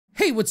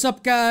Hey, what's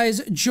up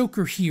guys?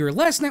 Joker here.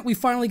 Last night we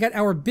finally got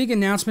our big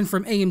announcement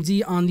from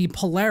AMD on the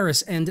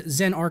Polaris and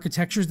Zen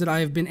architectures that I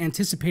have been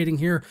anticipating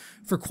here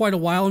for quite a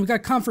while, and we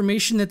got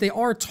confirmation that they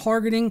are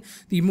targeting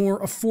the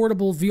more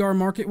affordable VR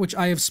market, which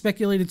I have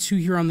speculated to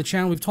here on the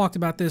channel. We've talked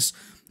about this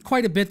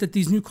quite a bit, that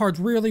these new cards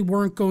really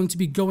weren't going to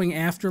be going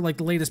after like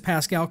the latest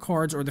Pascal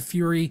cards or the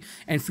Fury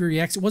and Fury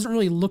X. It wasn't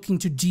really looking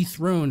to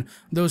dethrone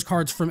those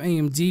cards from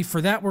AMD.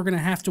 For that, we're going to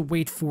have to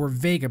wait for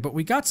Vega. But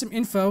we got some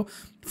info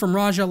from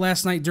Raja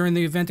last night during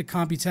the event at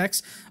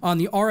Computex on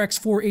the RX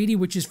 480,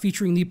 which is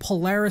featuring the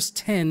Polaris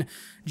 10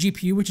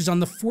 GPU, which is on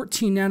the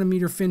 14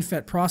 nanometer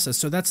FinFET process.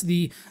 So that's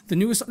the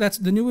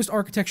newest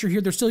architecture here.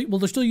 They're still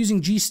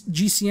using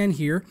GCN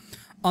here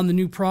on the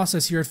new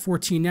process here at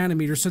 14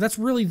 nanometers. So that's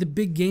really the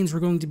big gains we're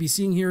going to be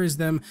seeing here, is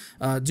them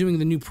doing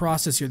the new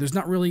process here. There's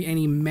not really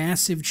any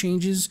massive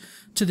changes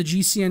to the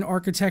GCN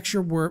architecture,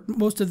 where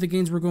most of the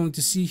gains we're going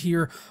to see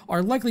here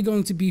are likely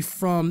going to be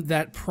from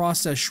that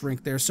process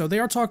shrink there. So they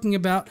are talking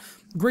about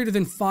greater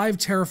than 5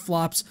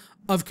 teraflops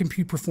of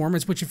compute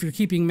performance, which, if you're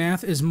keeping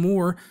math, is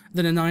more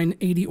than a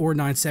 980 or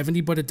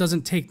 970, but it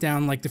doesn't take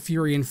down like the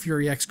Fury and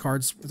Fury X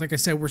cards. Like I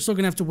said, we're still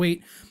going to have to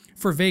wait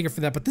for Vega for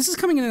that, but this is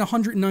coming in at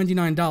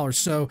 $199,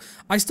 so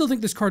I still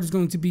think this card is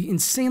going to be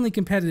insanely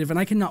competitive, and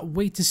I cannot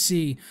wait to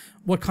see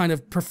what kind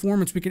of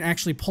performance we can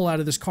actually pull out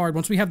of this card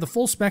once we have the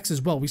full specs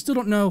as well. We still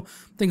don't know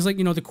things like,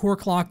 you know, the core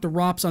clock, the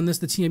ROPS on this,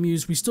 the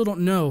TMUs. We still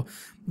don't know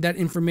that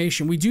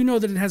information. We do know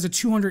that it has a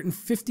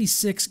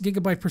 256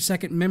 gigabyte per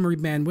second memory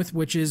bandwidth,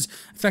 which is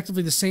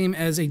effectively the same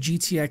as a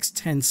GTX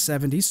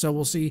 1070, so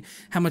we'll see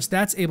how much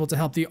that's able to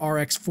help the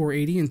RX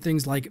 480 and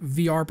things like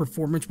VR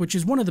performance, which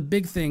is one of the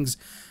big things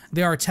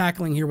they are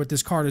tackling here with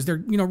this card. Is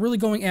they're, you know, really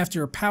going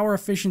after power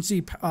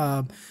efficiency,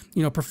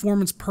 you know,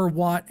 performance per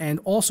watt, and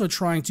also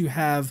trying to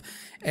have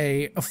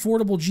a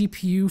affordable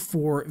GPU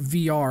for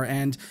VR.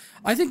 And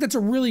I think that's a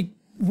really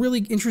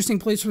interesting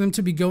place for them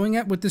to be going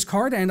at with this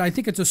card, and I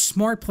think it's a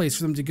smart place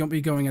for them to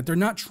be going at. They're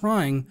not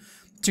trying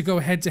to go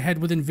head-to-head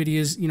with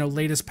NVIDIA's, you know,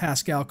 latest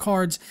Pascal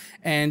cards,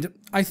 and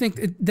I think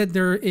that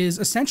there is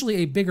essentially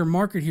a bigger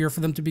market here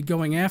for them to be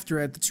going after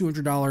at the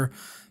 $200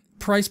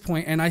 price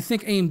point, and I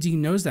think AMD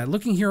knows that.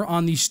 Looking here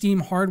on the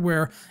Steam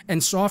hardware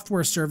and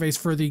software surveys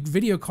for the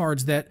video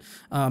cards that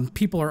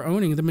people are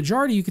owning, the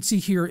majority you can see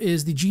here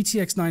is the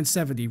GTX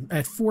 970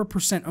 at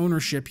 4%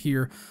 ownership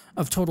here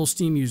of total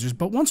Steam users.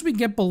 But once we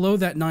get below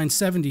that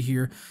 970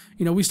 here,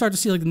 you know, we start to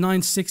see like the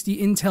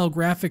 960, Intel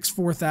Graphics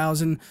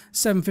 4000,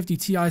 750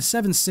 Ti,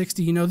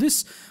 760, you know,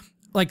 this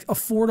like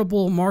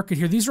affordable market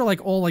here. These are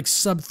like all like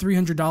sub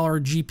 $300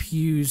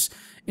 GPUs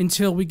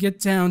until we get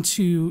down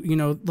to, you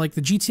know, like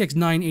the GTX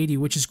 980,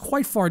 which is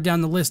quite far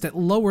down the list at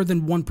lower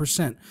than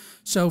 1%.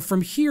 So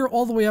from here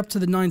all the way up to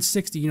the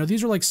 960, you know,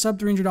 these are like sub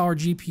 $300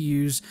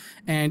 GPUs,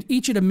 and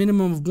each at a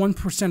minimum of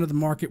 1% of the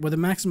market with a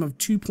maximum of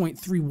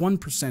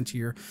 2.31%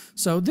 here.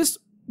 So this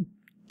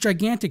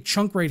gigantic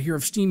chunk right here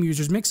of Steam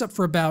users makes up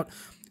for about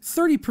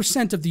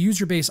 30% of the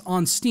user base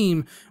on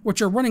Steam,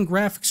 which are running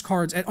graphics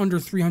cards at under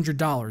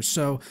 $300.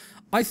 So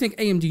I think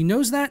AMD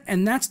knows that,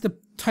 and that's the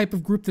type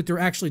of group that they're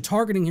actually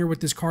targeting here with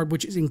this card,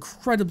 which is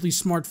incredibly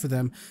smart for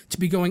them to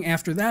be going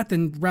after that,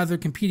 than rather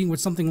competing with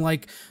something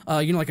like,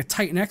 you know, like a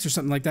Titan X or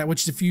something like that,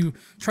 which, if you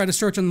try to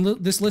search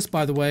on this list,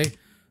 by the way,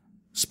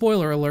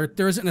 spoiler alert,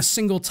 there isn't a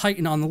single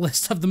Titan on the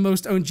list of the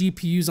most owned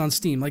GPUs on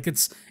Steam. Like,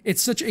 it's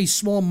such a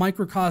small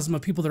microcosm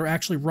of people that are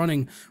actually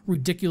running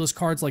ridiculous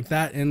cards like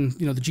that, and,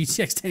 you know, the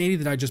GTX 1080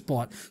 that I just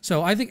bought.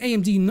 So I think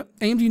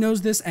AMD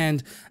knows this,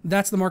 and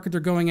that's the market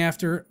they're going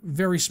after.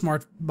 Very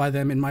smart by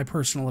them, in my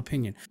personal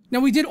opinion.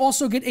 Now, we did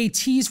also get a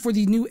tease for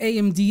the new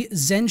AMD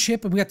Zen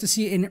chip, and we got to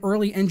see an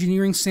early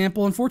engineering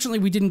sample. Unfortunately,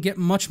 we didn't get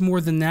much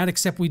more than that,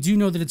 except we do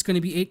know that it's going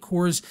to be 8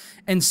 cores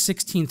and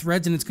 16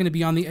 threads, and it's going to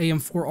be on the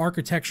AM4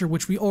 architecture,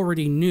 which we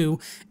already knew,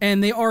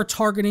 and they are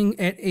targeting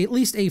at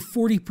least a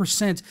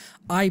 40%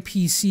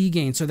 IPC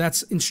gain. So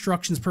that's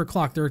instructions per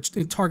clock. They're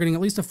targeting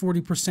at least a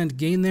 40%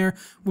 gain there,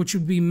 which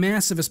would be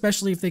massive,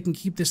 especially if they can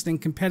keep this thing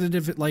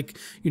competitive at, like,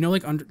 you know,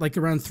 like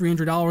around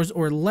 $300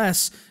 or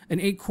less. An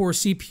 8-core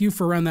CPU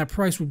for around that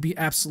price would be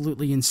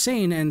absolutely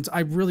insane, and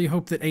I really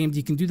hope that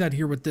AMD can do that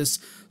here with this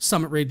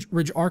Summit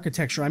Ridge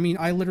architecture. I mean,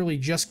 I literally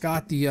just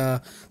got the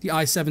i7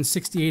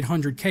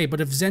 6800K,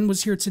 but if Zen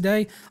was here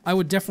today, I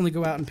would definitely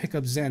go out and pick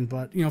up Zen.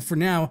 But, you know, for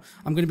now,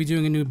 I'm going to be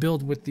doing a new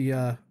build with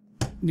the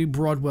new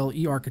Broadwell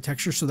E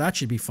architecture, so that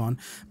should be fun.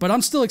 But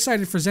I'm still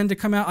excited for Zen to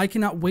come out. I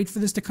cannot wait for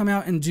this to come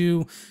out and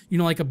do, you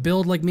know, like a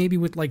build like maybe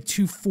with like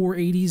 2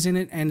 480s in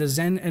it and a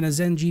Zen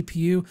GPU.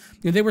 You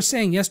know, they were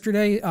saying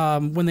yesterday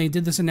when they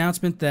did this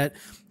announcement that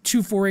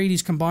 2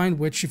 480s combined,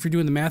 which, if you're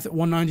doing the math, at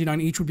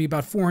 $199 each would be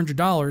about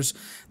 $400.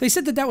 They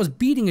said that that was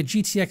beating a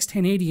GTX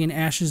 1080 in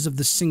ashes of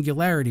the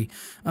Singularity.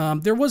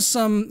 There was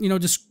some, you know,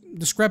 just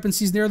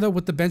discrepancies there, though,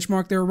 with the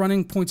benchmark they were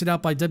running, pointed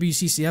out by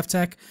WCCF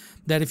Tech,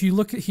 that if you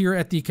look here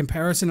at the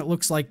comparison, it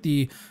looks like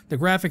the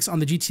graphics on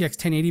the GTX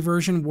 1080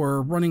 version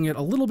were running at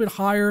a little bit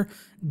higher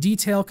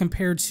detail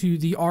compared to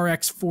the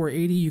RX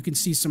 480. You can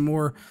see some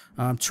more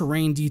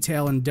terrain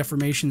detail and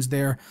deformations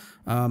there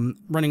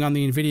running on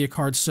the NVIDIA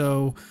card.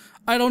 So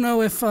I don't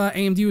know if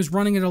AMD was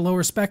running at a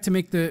lower spec to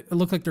make it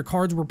look like their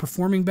cards were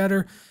performing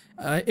better.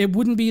 It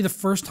wouldn't be the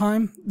first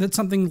time that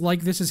something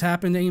like this has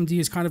happened. AMD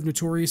is kind of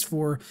notorious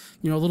for,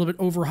 a little bit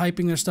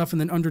overhyping their stuff and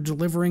then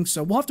under-delivering.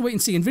 So we'll have to wait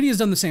and see. NVIDIA's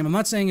done the same. I'm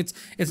not saying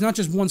it's not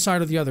just one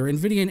side or the other.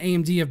 NVIDIA and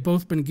AMD have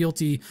both been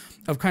guilty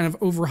of kind of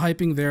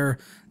overhyping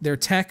their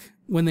tech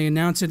when they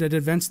announce it at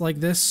events like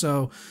this.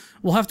 So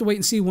we'll have to wait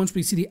and see once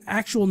we see the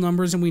actual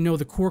numbers and we know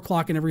the core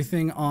clock and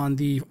everything on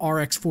the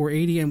RX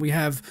 480, and we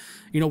have,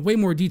 way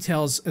more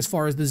details as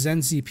far as the Zen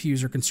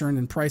CPUs are concerned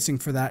and pricing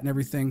for that and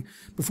everything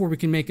before we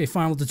can make a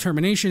final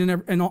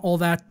determination and all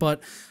that.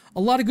 But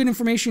a lot of good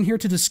information here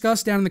to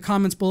discuss down in the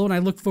comments below, and I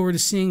look forward to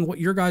seeing what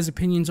your guys'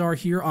 opinions are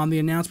here on the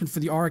announcement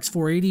for the RX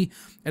 480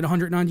 at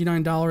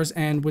 $199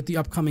 and with the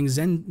upcoming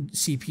Zen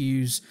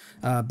CPUs,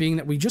 being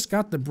that we just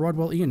got the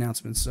Broadwell E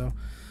announcement. So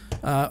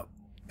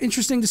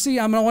interesting to see.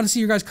 I'm going to want to see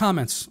your guys'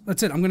 comments.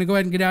 That's it. I'm going to go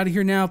ahead and get out of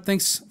here now.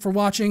 Thanks for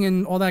watching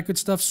and all that good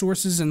stuff.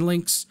 Sources and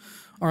links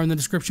are in the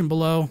description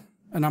below,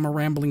 and I'm a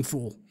rambling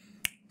fool.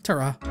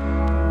 Ta-ra.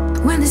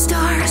 When the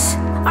stars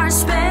are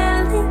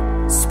spelling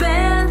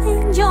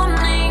your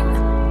name,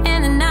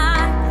 and the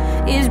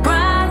night is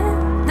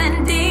brighter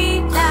than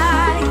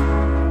daylight,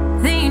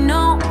 they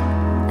know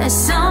there's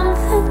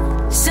something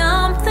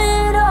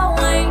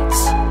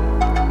awaits.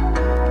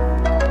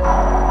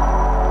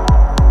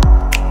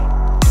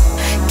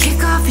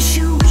 Kick off your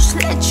shoes,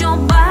 let your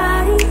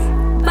body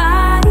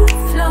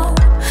flow.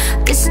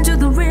 Listen to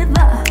the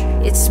river,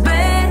 it's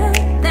better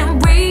than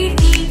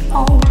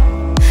radio.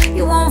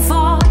 You won't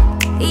fall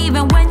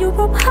even when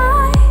you're up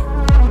high.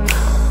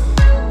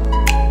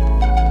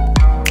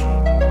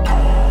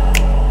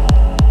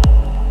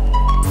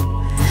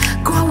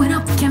 Growing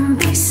up can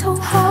be so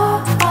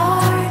hard.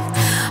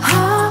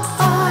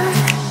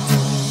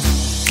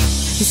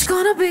 It's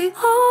gonna be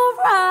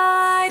alright.